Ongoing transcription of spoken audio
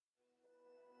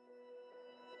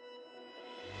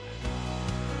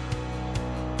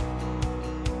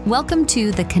Welcome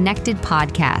to the Connected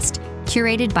Podcast,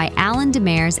 curated by Alan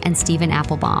Demers and Stephen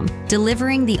Applebaum,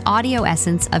 delivering the audio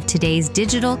essence of today's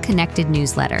digital connected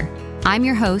newsletter. I'm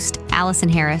your host, Allison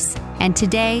Harris, and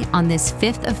today, on this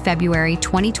 5th of February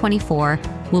 2024,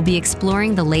 we'll be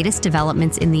exploring the latest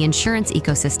developments in the insurance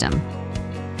ecosystem.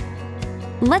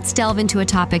 Let's delve into a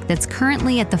topic that's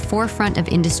currently at the forefront of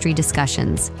industry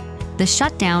discussions: the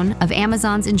shutdown of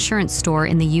Amazon's insurance store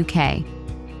in the UK.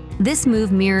 This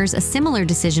move mirrors a similar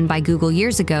decision by Google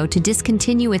years ago to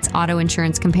discontinue its auto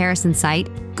insurance comparison site,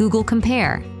 Google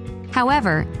Compare.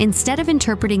 However, instead of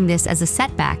interpreting this as a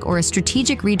setback or a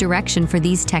strategic redirection for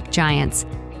these tech giants,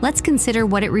 let's consider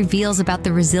what it reveals about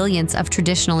the resilience of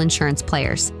traditional insurance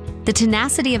players. The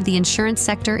tenacity of the insurance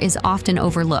sector is often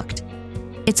overlooked.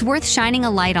 It's worth shining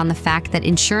a light on the fact that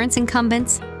insurance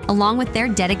incumbents, along with their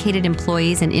dedicated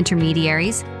employees and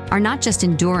intermediaries, are not just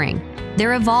enduring,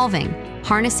 they're evolving,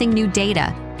 harnessing new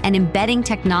data, and embedding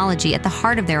technology at the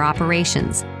heart of their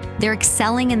operations. They're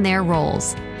excelling in their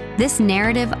roles. This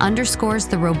narrative underscores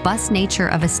the robust nature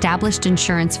of established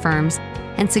insurance firms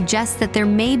and suggests that there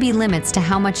may be limits to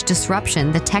how much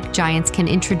disruption the tech giants can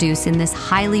introduce in this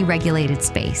highly regulated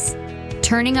space.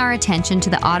 Turning our attention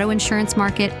to the auto insurance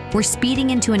market, we're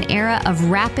speeding into an era of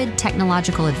rapid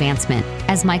technological advancement,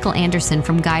 as Michael Anderson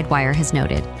from Guidewire has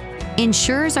noted.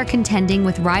 Insurers are contending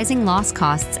with rising loss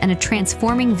costs and a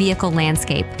transforming vehicle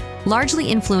landscape, largely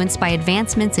influenced by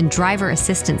advancements in driver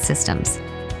assistance systems.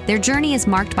 Their journey is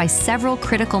marked by several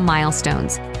critical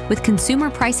milestones, with consumer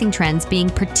pricing trends being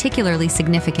particularly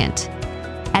significant.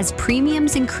 As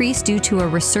premiums increase due to a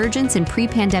resurgence in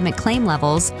pre-pandemic claim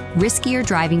levels, riskier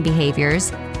driving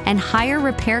behaviors, and higher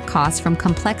repair costs from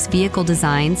complex vehicle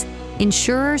designs,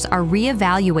 insurers are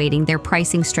reevaluating their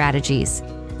pricing strategies.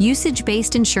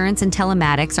 Usage-based insurance and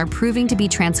telematics are proving to be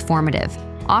transformative,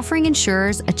 offering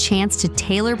insurers a chance to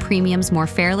tailor premiums more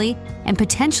fairly and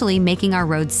potentially making our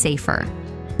roads safer.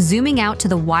 Zooming out to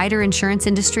the wider insurance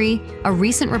industry, a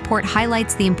recent report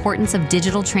highlights the importance of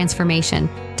digital transformation,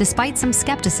 despite some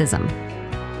skepticism.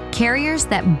 Carriers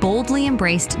that boldly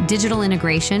embraced digital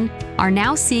integration are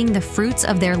now seeing the fruits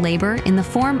of their labor in the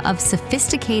form of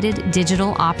sophisticated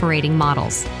digital operating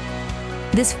models.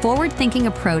 This forward-thinking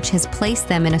approach has placed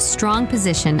them in a strong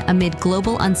position amid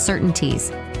global uncertainties,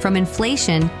 from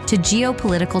inflation to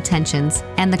geopolitical tensions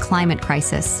and the climate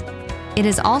crisis. It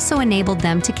has also enabled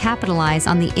them to capitalize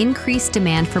on the increased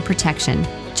demand for protection,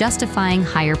 justifying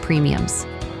higher premiums.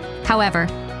 However,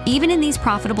 even in these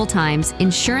profitable times,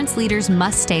 insurance leaders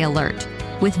must stay alert.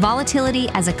 With volatility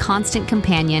as a constant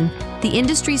companion, the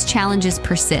industry's challenges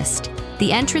persist.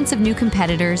 The entrance of new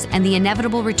competitors and the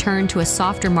inevitable return to a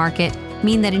softer market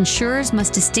mean that insurers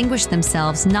must distinguish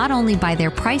themselves not only by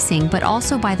their pricing, but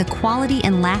also by the quality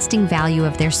and lasting value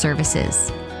of their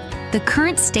services. The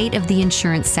current state of the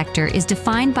insurance sector is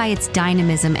defined by its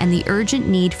dynamism and the urgent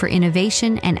need for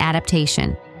innovation and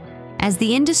adaptation. As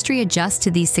the industry adjusts to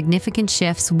these significant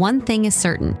shifts, one thing is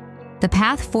certain: the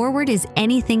path forward is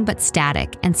anything but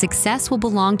static, and success will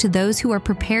belong to those who are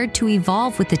prepared to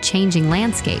evolve with the changing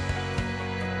landscape.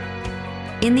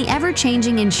 In the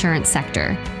ever-changing insurance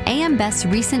sector, AM Best's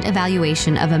recent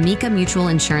evaluation of Amica Mutual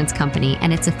Insurance Company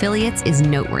and its affiliates is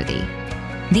noteworthy.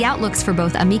 The outlooks for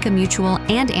both Amica Mutual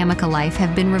and Amica Life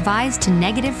have been revised to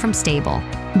negative from stable,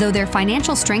 though their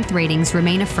financial strength ratings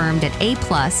remain affirmed at A+,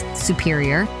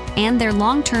 superior, and their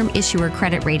long-term issuer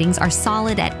credit ratings are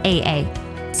solid at AA,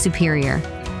 superior.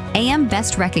 AM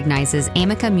Best recognizes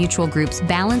Amica Mutual Group's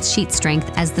balance sheet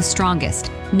strength as the strongest,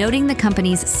 noting the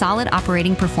company's solid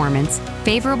operating performance,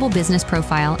 favorable business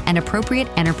profile, and appropriate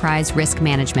enterprise risk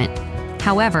management.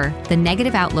 However, the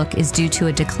negative outlook is due to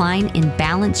a decline in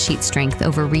balance sheet strength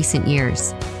over recent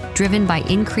years, driven by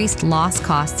increased loss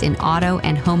costs in auto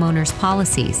and homeowners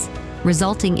policies,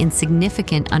 resulting in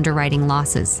significant underwriting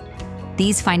losses.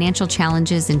 These financial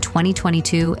challenges in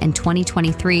 2022 and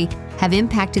 2023 have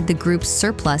impacted the group's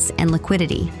surplus and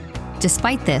liquidity.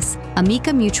 Despite this,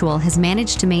 Amica Mutual has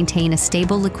managed to maintain a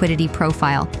stable liquidity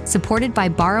profile, supported by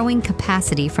borrowing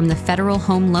capacity from the Federal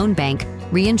Home Loan Bank,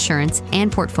 reinsurance,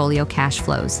 and portfolio cash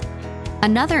flows.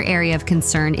 Another area of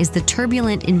concern is the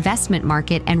turbulent investment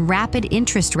market and rapid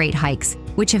interest rate hikes,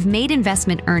 which have made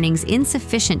investment earnings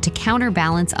insufficient to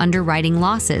counterbalance underwriting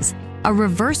losses, a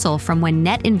reversal from when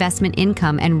net investment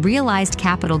income and realized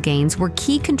capital gains were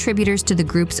key contributors to the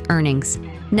group's earnings.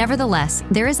 Nevertheless,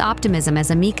 there is optimism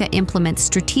as Amica implements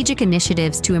strategic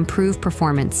initiatives to improve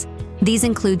performance. These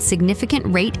include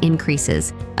significant rate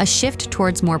increases, a shift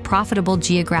towards more profitable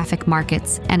geographic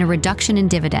markets, and a reduction in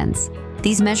dividends.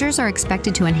 These measures are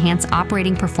expected to enhance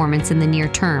operating performance in the near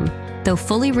term, though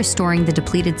fully restoring the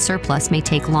depleted surplus may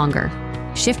take longer.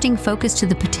 Shifting focus to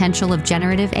the potential of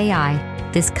generative AI,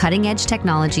 this cutting-edge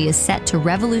technology is set to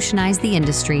revolutionize the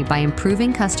industry by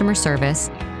improving customer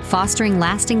service, fostering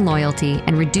lasting loyalty,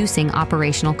 and reducing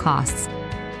operational costs.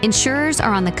 Insurers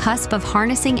are on the cusp of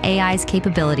harnessing AI's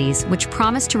capabilities, which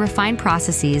promise to refine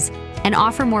processes and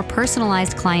offer more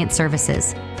personalized client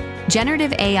services.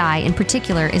 Generative AI, in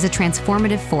particular, is a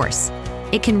transformative force.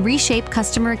 It can reshape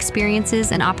customer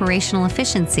experiences and operational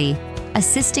efficiency,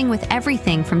 assisting with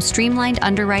everything from streamlined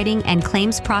underwriting and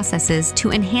claims processes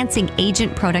to enhancing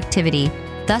agent productivity,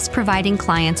 thus providing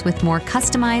clients with more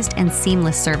customized and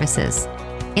seamless services.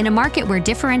 In a market where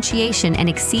differentiation and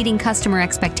exceeding customer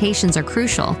expectations are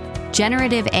crucial,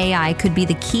 generative AI could be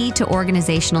the key to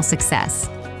organizational success.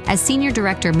 As Senior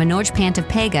Director Manoj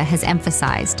Pantavpega has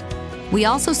emphasized, we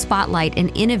also spotlight an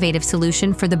innovative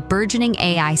solution for the burgeoning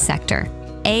AI sector,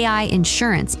 AI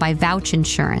Insurance by Vouch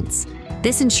Insurance.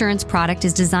 This insurance product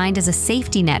is designed as a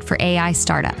safety net for AI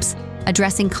startups,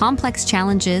 addressing complex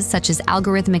challenges such as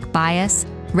algorithmic bias,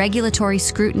 regulatory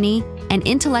scrutiny, and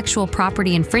intellectual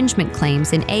property infringement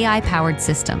claims in AI-powered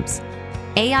systems.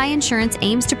 AI Insurance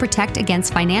aims to protect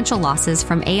against financial losses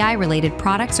from AI-related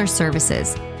products or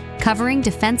services, covering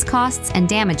defense costs and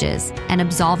damages, and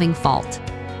absolving fault.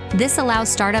 This allows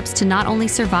startups to not only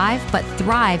survive, but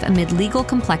thrive amid legal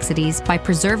complexities by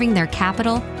preserving their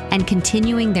capital and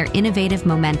continuing their innovative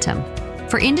momentum.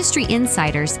 For industry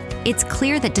insiders, it's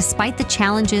clear that despite the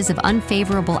challenges of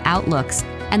unfavorable outlooks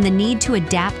and the need to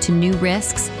adapt to new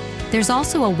risks, there's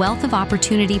also a wealth of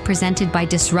opportunity presented by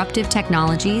disruptive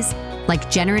technologies like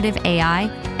generative AI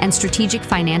and strategic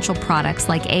financial products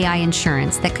like AI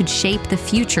Insurance that could shape the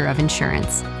future of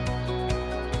insurance.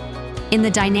 In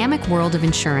the dynamic world of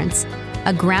insurance,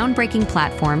 a groundbreaking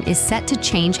platform is set to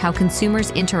change how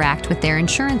consumers interact with their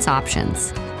insurance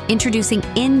options. Introducing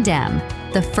Indem,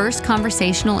 the first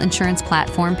conversational insurance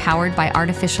platform powered by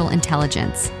artificial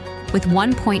intelligence. With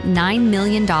 $1.9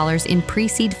 million in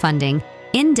pre-seed funding,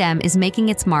 Indem is making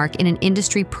its mark in an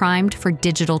industry primed for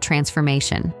digital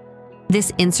transformation.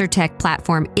 This InsurTech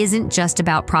platform isn't just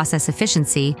about process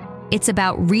efficiency, it's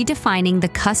about redefining the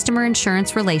customer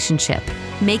insurance relationship,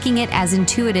 making it as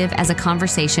intuitive as a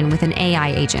conversation with an AI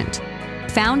agent.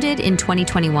 Founded in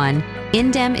 2021,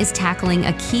 Indem is tackling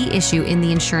a key issue in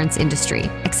the insurance industry: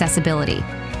 accessibility.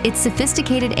 Its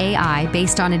sophisticated AI,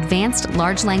 based on advanced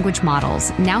large language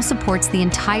models, now supports the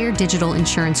entire digital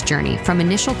insurance journey, from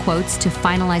initial quotes to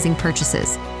finalizing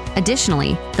purchases.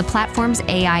 Additionally, the platform's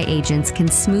AI agents can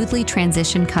smoothly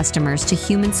transition customers to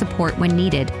human support when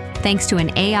needed, thanks to an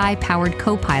AI-powered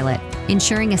co-pilot,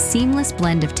 ensuring a seamless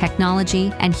blend of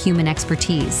technology and human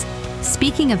expertise.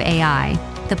 Speaking of AI,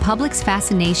 the public's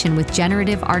fascination with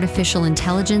generative artificial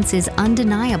intelligence is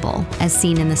undeniable, as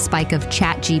seen in the spike of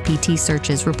ChatGPT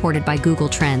searches reported by Google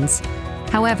Trends.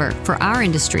 However, for our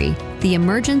industry, the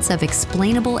emergence of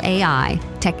explainable AI,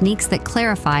 techniques that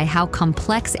clarify how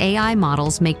complex AI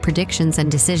models make predictions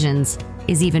and decisions,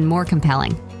 is even more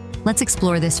compelling. Let's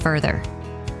explore this further.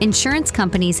 Insurance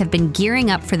companies have been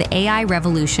gearing up for the AI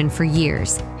revolution for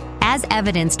years, as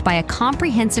evidenced by a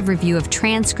comprehensive review of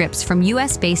transcripts from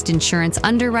US-based insurance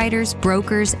underwriters,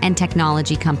 brokers, and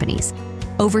technology companies.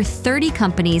 Over 30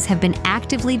 companies have been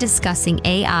actively discussing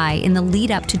AI in the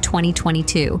lead-up to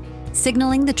 2022,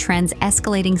 signaling the trend's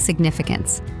escalating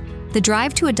significance. The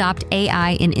drive to adopt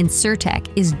AI in InsurTech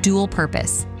is dual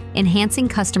purpose, enhancing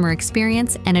customer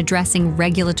experience and addressing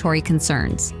regulatory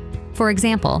concerns. For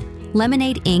example,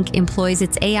 Lemonade Inc. employs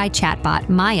its AI chatbot,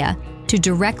 Maya, to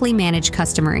directly manage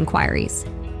customer inquiries.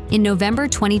 In November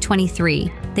 2023,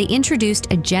 they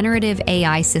introduced a generative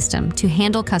AI system to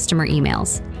handle customer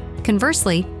emails.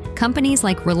 Conversely, companies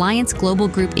like Reliance Global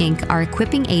Group Inc. are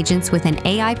equipping agents with an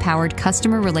AI-powered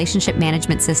customer relationship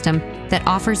management system that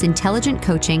offers intelligent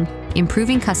coaching,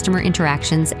 improving customer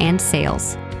interactions and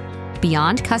sales.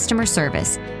 Beyond customer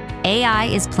service, AI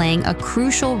is playing a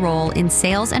crucial role in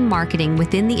sales and marketing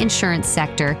within the insurance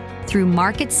sector through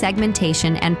market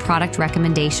segmentation and product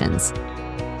recommendations.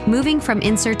 Moving from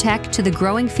InsurTech to the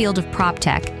growing field of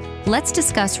PropTech, let's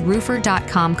discuss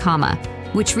Roofer.com,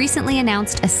 which recently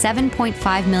announced a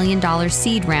 $7.5 million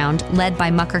seed round led by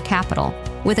Mucker Capital,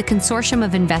 with a consortium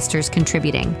of investors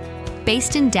contributing.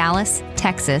 Based in Dallas,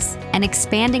 Texas, and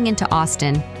expanding into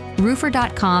Austin,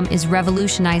 Roofer.com is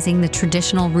revolutionizing the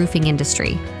traditional roofing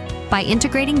industry. By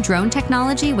integrating drone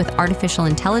technology with artificial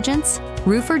intelligence,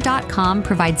 Roofer.com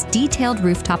provides detailed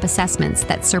rooftop assessments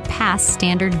that surpass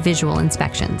standard visual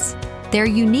inspections. Their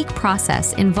unique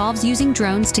process involves using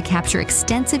drones to capture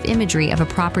extensive imagery of a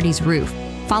property's roof,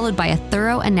 followed by a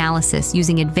thorough analysis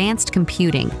using advanced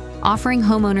computing, offering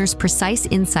homeowners precise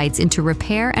insights into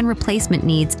repair and replacement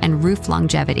needs and roof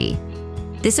longevity.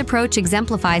 This approach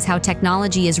exemplifies how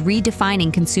technology is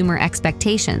redefining consumer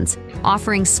expectations,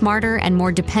 offering smarter and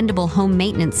more dependable home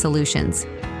maintenance solutions.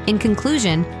 In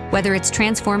conclusion, whether it's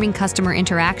transforming customer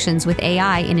interactions with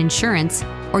AI in insurance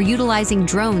or utilizing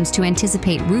drones to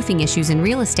anticipate roofing issues in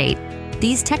real estate,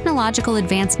 these technological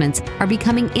advancements are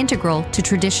becoming integral to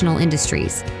traditional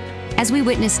industries. As we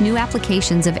witness new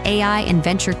applications of AI and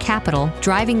venture capital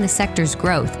driving the sector's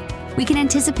growth, we can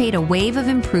anticipate a wave of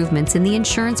improvements in the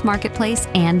insurance marketplace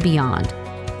and beyond.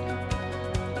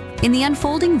 In the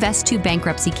unfolding Vesttoo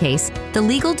bankruptcy case, the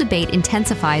legal debate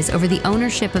intensifies over the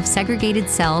ownership of segregated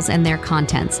cells and their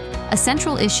contents, a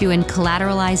central issue in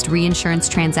collateralized reinsurance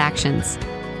transactions.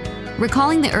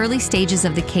 Recalling the early stages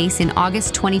of the case in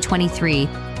August 2023,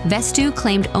 Vesttoo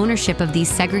claimed ownership of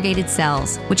these segregated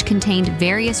cells, which contained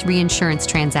various reinsurance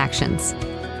transactions.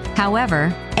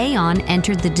 However, Aon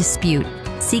entered the dispute,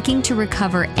 seeking to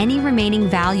recover any remaining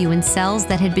value in cells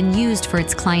that had been used for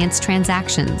its clients'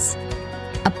 transactions.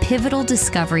 A pivotal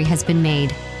discovery has been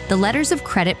made. The letters of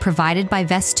credit provided by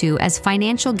Vesttoo as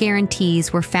financial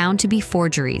guarantees were found to be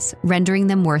forgeries, rendering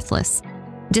them worthless.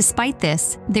 Despite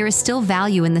this, there is still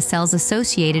value in the cells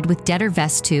associated with debtor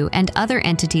Vesttoo and other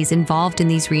entities involved in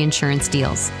these reinsurance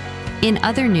deals. In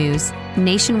other news,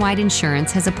 Nationwide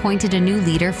Insurance has appointed a new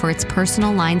leader for its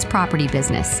personal lines property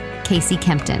business, Casey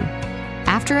Kempton.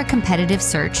 After a competitive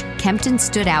search, Kempton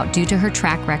stood out due to her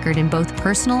track record in both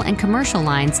personal and commercial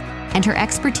lines and her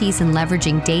expertise in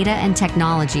leveraging data and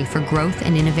technology for growth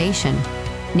and innovation.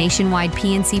 Nationwide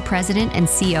P&C President and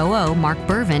COO Mark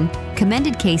Bervin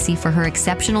commended Casey for her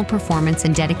exceptional performance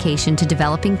and dedication to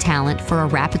developing talent for a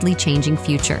rapidly changing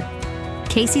future.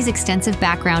 Casey's extensive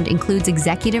background includes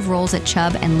executive roles at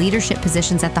Chubb and leadership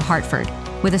positions at The Hartford,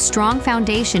 with a strong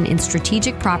foundation in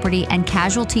strategic property and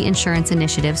casualty insurance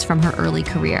initiatives from her early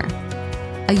career.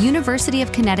 A University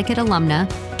of Connecticut alumna,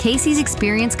 Casey's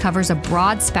experience covers a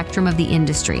broad spectrum of the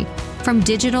industry, from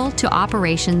digital to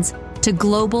operations to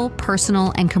global,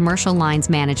 personal, and commercial lines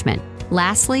management.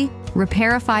 Lastly,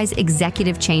 Repairify's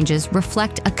executive changes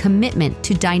reflect a commitment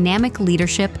to dynamic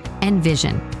leadership and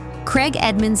vision. Craig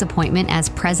Edmonds' appointment as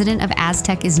president of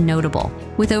Aztec is notable,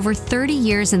 with over 30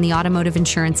 years in the automotive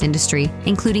insurance industry,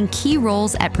 including key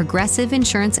roles at Progressive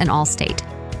Insurance and Allstate.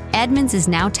 Edmonds is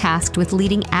now tasked with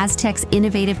leading Aztec's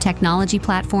innovative technology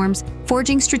platforms,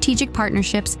 forging strategic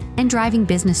partnerships, and driving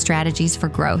business strategies for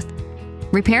growth.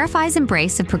 Repairify's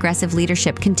embrace of progressive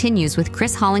leadership continues with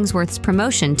Chris Hollingsworth's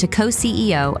promotion to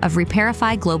co-CEO of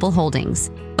Repairify Global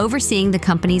Holdings, overseeing the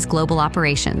company's global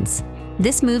operations.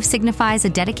 This move signifies a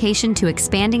dedication to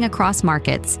expanding across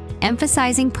markets,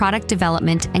 emphasizing product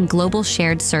development and global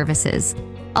shared services.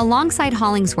 Alongside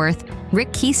Hollingsworth,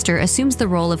 Rick Keister assumes the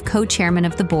role of co-chairman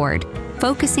of the board,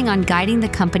 focusing on guiding the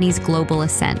company's global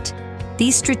ascent.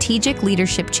 These strategic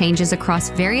leadership changes across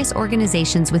various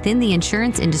organizations within the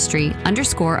insurance industry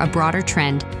underscore a broader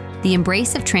trend: the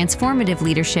embrace of transformative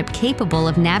leadership capable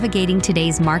of navigating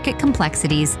today's market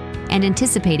complexities and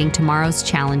anticipating tomorrow's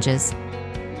challenges.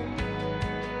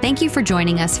 Thank you for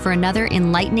joining us for another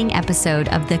enlightening episode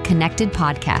of the Connected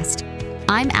Podcast.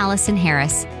 I'm Allison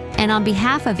Harris, and on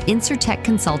behalf of InsurTech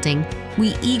Consulting,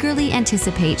 we eagerly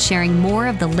anticipate sharing more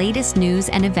of the latest news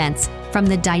and events from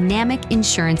the dynamic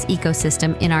insurance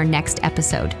ecosystem in our next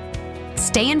episode.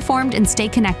 Stay informed and stay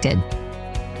connected.